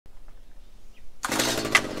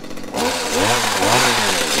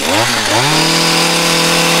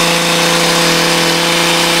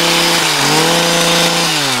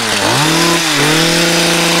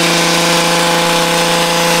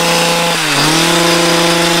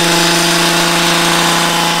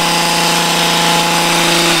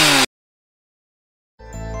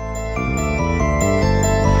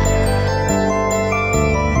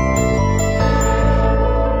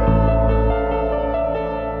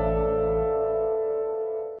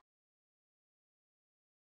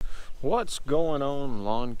What's going on,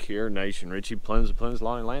 Lawn Care Nation? Richie, Plemons of Plemons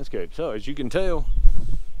Lawn and Landscape. So, as you can tell,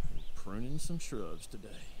 pruning some shrubs today.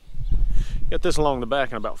 Got this along the back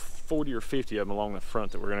and about 40 or 50 of them along the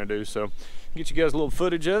front that we're going to do. So, get you guys a little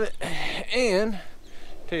footage of it and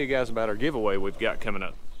tell you guys about our giveaway we've got coming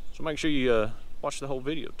up. So, make sure you watch the whole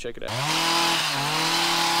video. Check it out.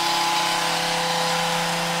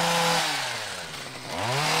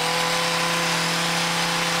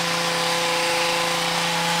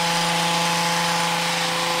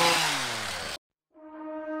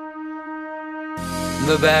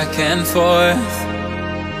 The back and forth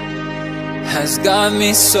has got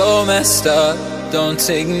me so messed up. Don't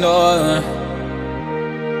ignore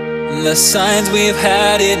the signs. We've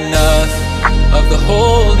had enough of the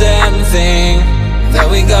whole damn thing that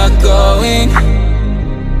we got going.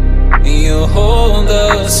 You hold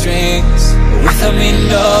the strings without me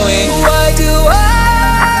knowing. Why do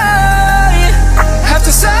I have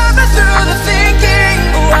to suffer through the thinking?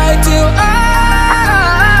 Why do I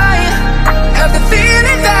have the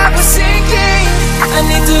feeling that we're sinking? I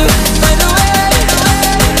need to find a way,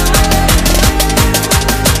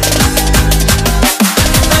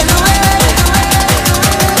 find a way,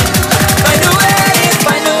 find a way,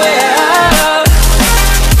 find a way out.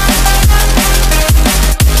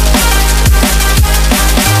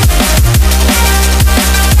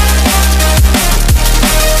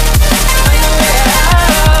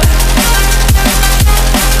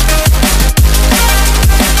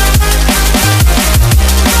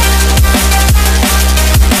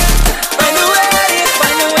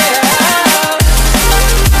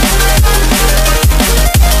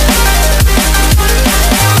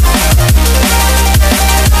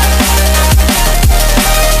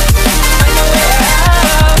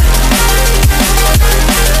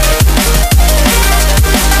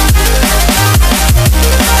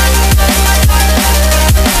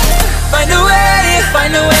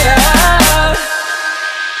 Find a way out.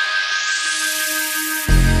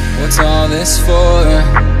 What's all this for?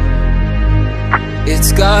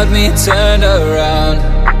 It's got me turned around,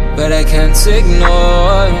 but I can't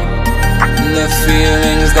ignore the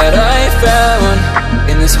feelings that I found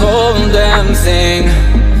in this whole damn thing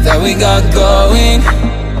that we got going.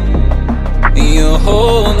 You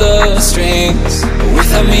hold the strings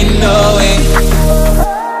without me knowing.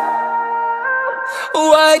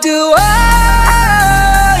 Why do I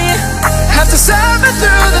have to suffer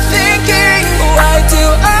through the thinking? Why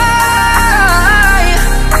do I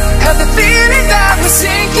have the feeling that we're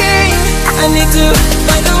sinking? I need to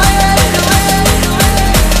find a way,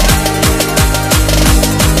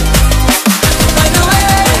 find a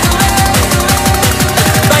way,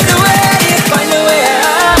 find a way, find a way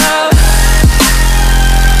out.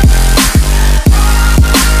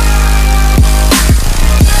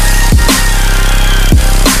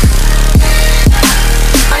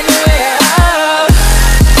 Find a way out. Find a way out.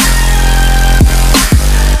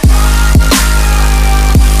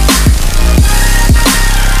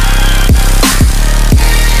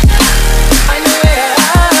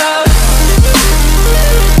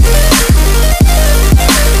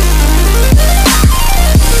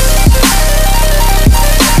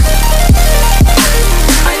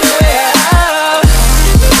 Find a way out.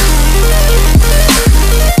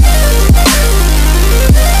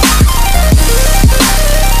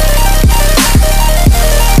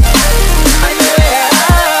 Find a way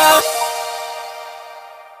out.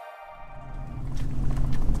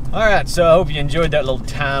 Alright, so I hope you enjoyed that little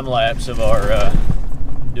time lapse of our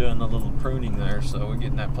doing the little pruning there. So we're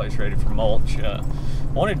getting that place ready for mulch.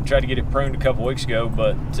 Wanted to try to get it pruned a couple weeks ago,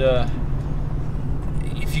 but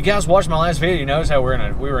if you guys watched my last video, you notice how we were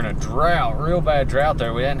in a drought, real bad drought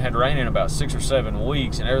there. We hadn't had rain in about 6 or 7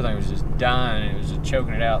 weeks, and everything was just dying, and it was just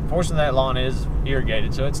choking it out. Fortunately, that lawn is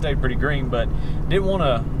irrigated, so it stayed pretty green, but didn't want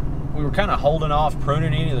to. We were kind of holding off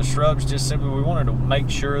pruning any of the shrubs, just simply we wanted to make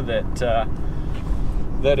sure that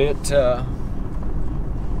it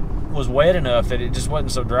was wet enough that it just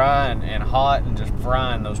wasn't so dry and hot and just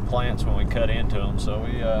frying those plants when we cut into them. So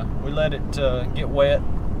we let it get wet,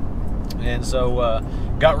 and so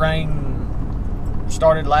got rain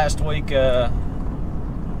started last week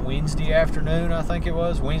Wednesday afternoon, I think it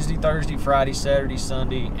was. Wednesday, Thursday, Friday, Saturday,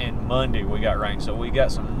 Sunday, and Monday we got rain. So we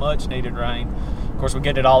got some much needed rain. Of course, we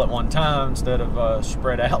get it all at one time instead of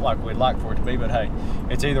spread out like we'd like for it to be, but hey,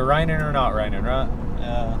 it's either raining or not raining, right?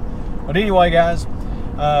 But anyway, guys,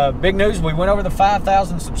 big news, we went over the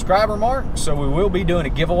 5,000 subscriber mark, so we will be doing a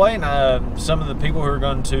giveaway, and some of the people who are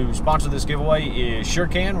going to sponsor this giveaway is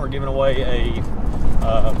SureCan. We're giving away a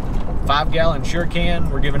 5-gallon sure can.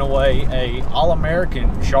 We're giving away a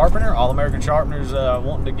All-American sharpener. All-American Sharpeners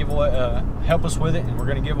wanting to give away, help us with it, and we're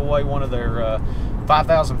going to give away one of their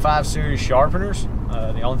 5005 series sharpeners.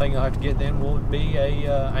 The only thing you'll have to get then will be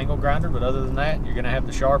a angle grinder, but other than that, you're going to have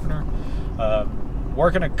the sharpener.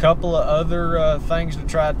 Working a couple of other things to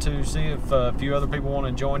try to see if a few other people want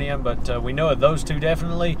to join in, but we know of those two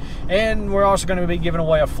definitely. And we're also going to be giving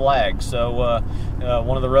away a flag. So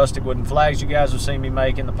one of the rustic wooden flags you guys have seen me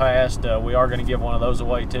make in the past, we are going to give one of those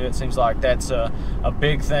away too. It seems like that's a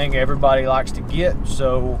big thing everybody likes to get,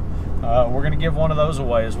 so we're going to give one of those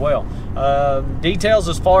away as well. Details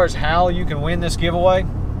as far as how you can win this giveaway.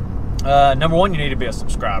 Number one, you need to be a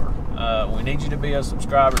subscriber. We need you to be a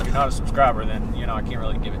subscriber. If you're not a subscriber, then, you know, I can't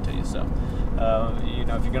really give it to you. So, you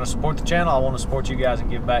know, if you're going to support the channel, I want to support you guys and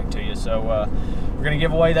give back to you. So, we're going to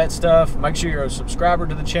give away that stuff. Make sure you're a subscriber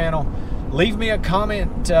to the channel. Leave me a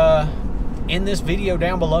comment in this video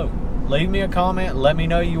down below. Leave me a comment. Let me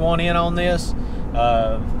know you want in on this.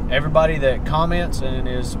 Everybody that comments and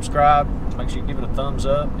is subscribed, make sure you give it a thumbs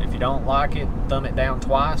up. If you don't like it, thumb it down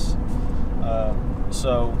twice.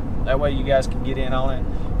 So that way you guys can get in on it.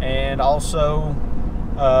 And also,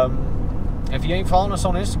 if you ain't following us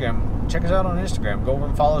on Instagram, check us out on Instagram. Go over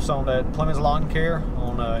and follow us on that Plemons Lawncare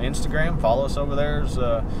on Instagram. Follow us over there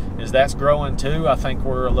as that's growing too. I think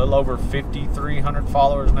we're a little over 5,300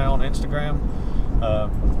 followers now on Instagram.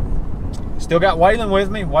 Still got Waylon with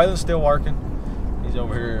me. Waylon's still working. He's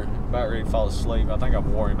over here about ready to fall asleep. I think I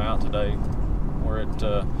wore him out today. We're at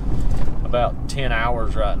about 10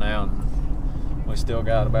 hours right now. We still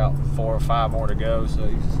got about 4 or 5 more to go, so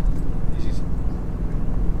he's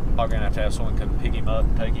probably gonna have to have someone come pick him up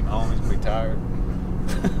and take him home. He's gonna be tired.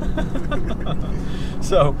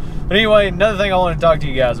 So, but anyway, another thing I want to talk to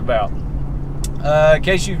you guys about. In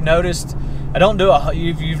case you've noticed, I don't do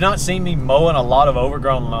you've not seen me mowing a lot of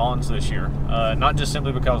overgrown lawns this year. Not just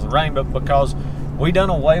simply because of the rain, but because we done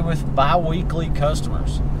away with bi-weekly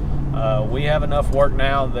customers. We have enough work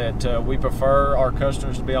now that we prefer our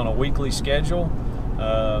customers to be on a weekly schedule,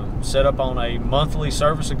 set up on a monthly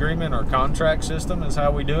service agreement or contract system is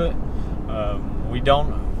how we do it.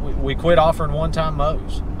 We quit offering one-time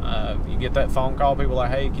mows. You get that phone call, people are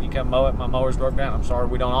like, hey, can you come mow it? My mower's broke down. I'm sorry,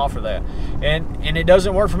 we don't offer that. And it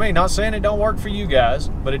doesn't work for me. Not saying it don't work for you guys,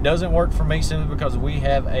 but it doesn't work for me simply because we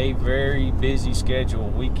have a very busy schedule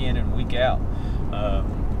week in and week out.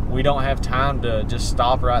 We don't have time to just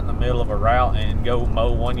stop right in the middle of a route and go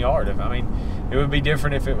mow 1 yard. I mean, it would be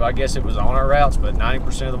different if I guess it was on our routes, but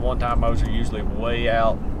 90% of the one-time mows are usually way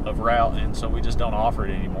out of route, and so we just don't offer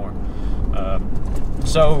it anymore.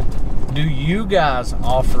 So do you guys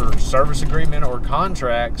offer service agreement or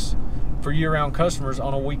contracts for year-round customers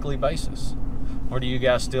on a weekly basis? Or do you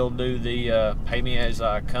guys still do the pay me as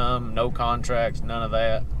I come, no contracts, none of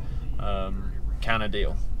that kind of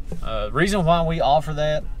deal? Reason why we offer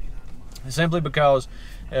that is simply because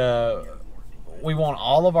we want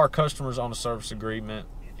all of our customers on a service agreement.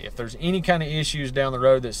 If there's any kind of issues down the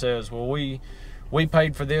road that says, well, we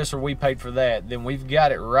paid for this or we paid for that, then we've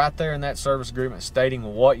got it right there in that service agreement stating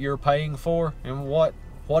what you're paying for and what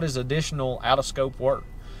is additional out of scope work.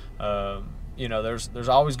 You know, there's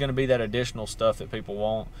always going to be that additional stuff that people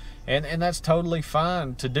want, and that's totally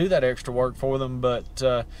fine to do that extra work for them,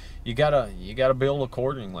 but you gotta bill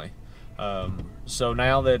accordingly. So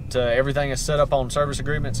now that everything is set up on service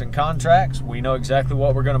agreements and contracts, we know exactly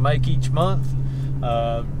what we're going to make each month,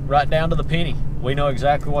 right down to the penny. We know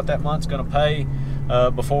exactly what that month's going to pay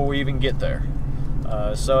before we even get there.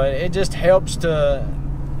 So it just helps to,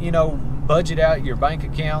 you know, budget out your bank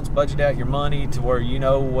accounts, budget out your money to where you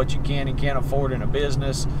know what you can and can't afford in a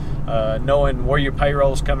business, knowing where your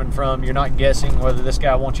payroll's coming from. You're not guessing whether this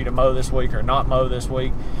guy wants you to mow this week or not mow this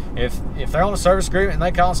week. If they're on a service agreement and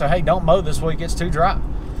they call and say, hey, don't mow this week, it's too dry,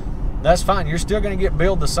 that's fine. You're still going to get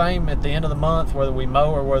billed the same at the end of the month, whether we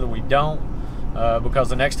mow or whether we don't, because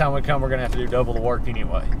the next time we come, we're going to have to do double the work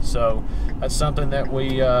anyway. So that's something that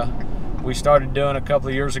we started doing a couple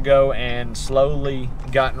of years ago, and slowly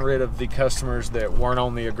gotten rid of the customers that weren't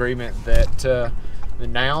on the agreement. That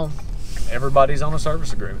now everybody's on a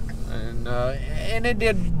service agreement, and it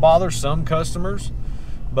did bother some customers,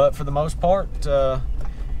 but for the most part,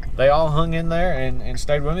 they all hung in there and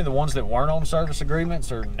stayed with me. The ones that weren't on service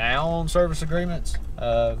agreements are now on service agreements.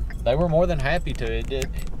 They were more than happy to. It did.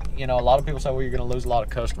 You know, a lot of people say, well, you're going to lose a lot of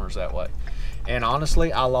customers that way, and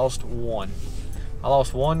honestly, I lost one. I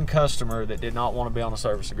lost one customer that did not want to be on a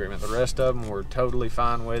service agreement. The rest of them were totally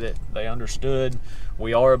fine with it. They understood.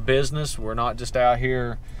 We are a business. We're not just out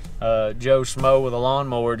here Joe Schmo with a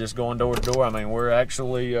lawnmower just going door to door. I mean, we're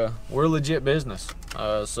actually we're a legit business.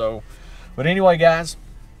 But anyway, guys,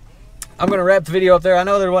 I'm going to wrap the video up there. I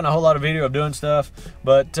know there wasn't a whole lot of video of doing stuff,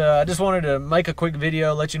 but I just wanted to make a quick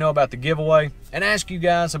video, let you know about the giveaway, and ask you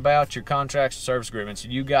guys about your contracts and service agreements. Are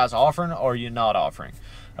you guys offering or are you not offering?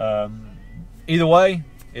 Either way,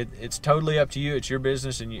 it's totally up to you. It's your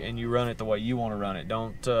business, and you run it the way you want to run it.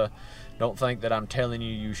 Don't think that I'm telling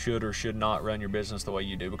you you should or should not run your business the way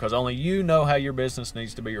you do, because only you know how your business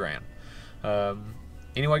needs to be ran.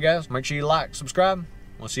 Anyway, guys, make sure you like, subscribe.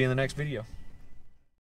 We'll see you in the next video.